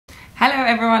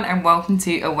everyone and welcome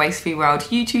to A Waste Free World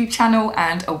YouTube channel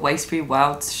and A Waste Free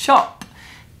World shop.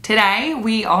 Today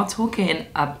we are talking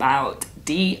about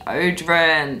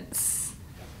deodorants.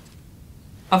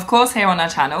 Of course, here on our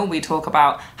channel we talk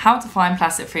about how to find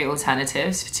plastic-free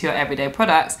alternatives to your everyday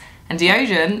products, and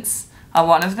deodorants are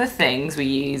one of the things we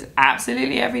use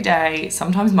absolutely every day,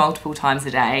 sometimes multiple times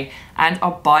a day, and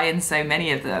are buying so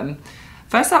many of them.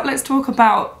 First up, let's talk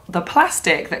about the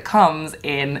plastic that comes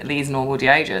in these normal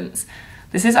deodorants.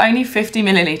 This is only 50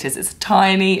 millilitres, it's a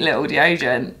tiny little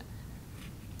deodorant.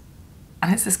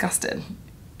 And it's disgusting.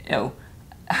 Ew.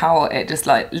 How it just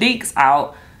like leaks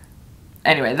out.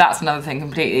 Anyway, that's another thing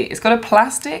completely. It's got a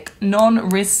plastic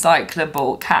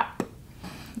non-recyclable cap.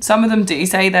 Some of them do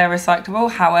say they're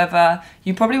recyclable, however,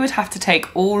 you probably would have to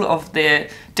take all of the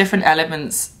different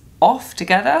elements off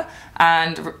together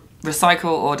and recycle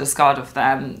or discard of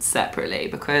them separately,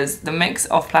 because the mix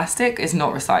of plastic is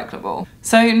not recyclable.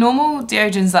 So normal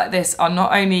deodorants like this are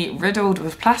not only riddled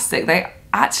with plastic, they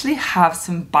actually have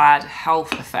some bad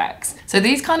health effects. So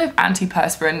these kind of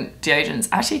anti-perspirant deodorants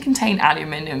actually contain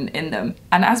aluminium in them.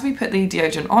 And as we put the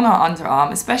deodorant on our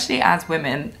underarm, especially as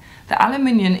women, the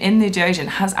aluminium in the deodorant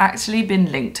has actually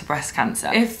been linked to breast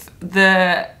cancer. If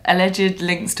the alleged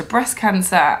links to breast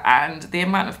cancer and the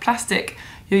amount of plastic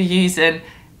you're using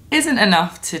isn't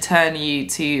enough to turn you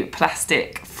to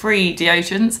plastic-free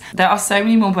deodorants, there are so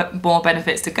many more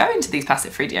benefits to go into these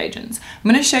plastic-free deodorants.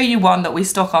 I'm going to show you one that we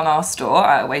stock on our store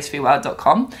at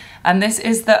wastefreeworld.com, and this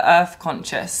is the Earth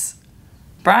Conscious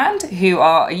brand, who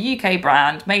are a UK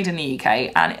brand made in the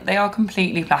UK, and they are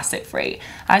completely plastic-free.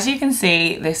 As you can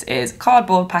see, this is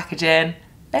cardboard packaging.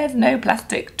 There's no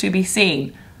plastic to be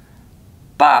seen.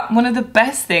 But one of the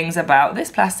best things about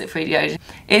this plastic-free deodorant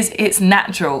is it's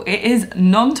natural. It is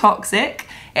non-toxic.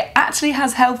 It actually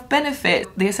has health benefits.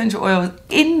 The essential oils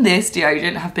in this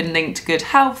deodorant have been linked to good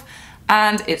health,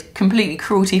 and it's completely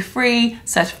cruelty-free,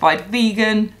 certified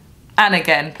vegan, and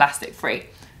again, plastic-free.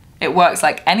 It works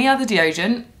like any other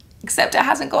deodorant, except it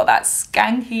hasn't got that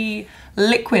skanky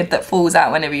liquid that falls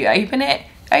out whenever you open it.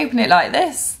 Open it like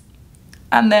this,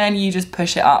 and then you just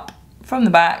push it up from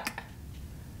the back,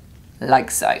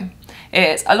 like so.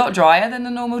 It's a lot drier than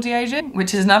the normal deodorant,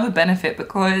 which is another benefit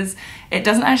because it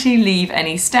doesn't actually leave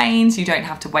any stains. You don't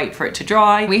have to wait for it to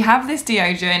dry. We have this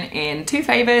deodorant in two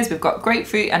flavours. We've got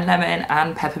grapefruit and lemon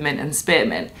and peppermint and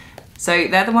spearmint. So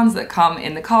they're the ones that come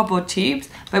in the cardboard tubes,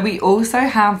 but we also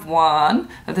have one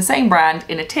of the same brand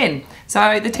in a tin.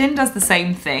 So the tin does the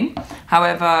same thing.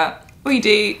 However, all you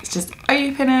do is just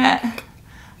open it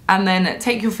and then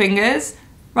take your fingers,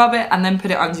 rub it, and then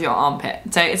put it under your armpit.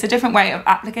 So it's a different way of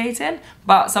applicating,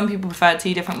 but some people prefer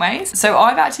two different ways. So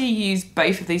I've actually used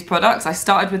both of these products. I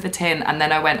started with the tin and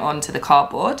then I went on to the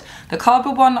cardboard. The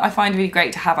cardboard one I find really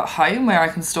great to have at home, where I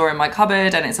can store in my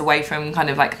cupboard and it's away from kind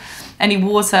of like any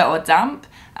water or damp.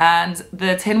 And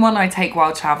the tin one I take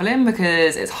while traveling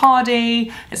because it's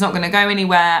hardy, it's not gonna go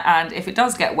anywhere, and if it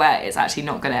does get wet, it's actually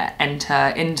not gonna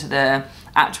enter into the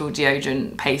actual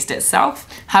deodorant paste itself.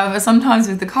 However, sometimes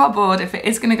with the cardboard, if it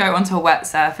is going to go onto a wet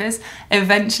surface,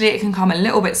 eventually it can come a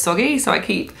little bit soggy, so I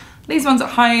keep these ones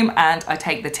at home and I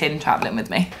take the tin traveling with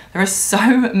me. There are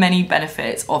so many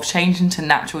benefits of changing to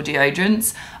natural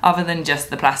deodorants other than just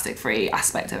the plastic-free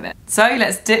aspect of it. So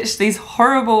let's ditch these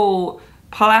horrible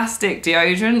plastic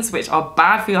deodorants which are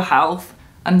bad for your health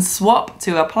and swap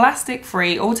to a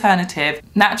plastic-free alternative,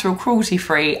 natural,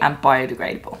 cruelty-free and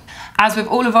biodegradable. As with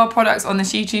all of our products on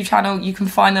this YouTube channel, you can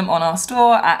find them on our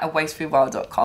store at wastefreeworld.com.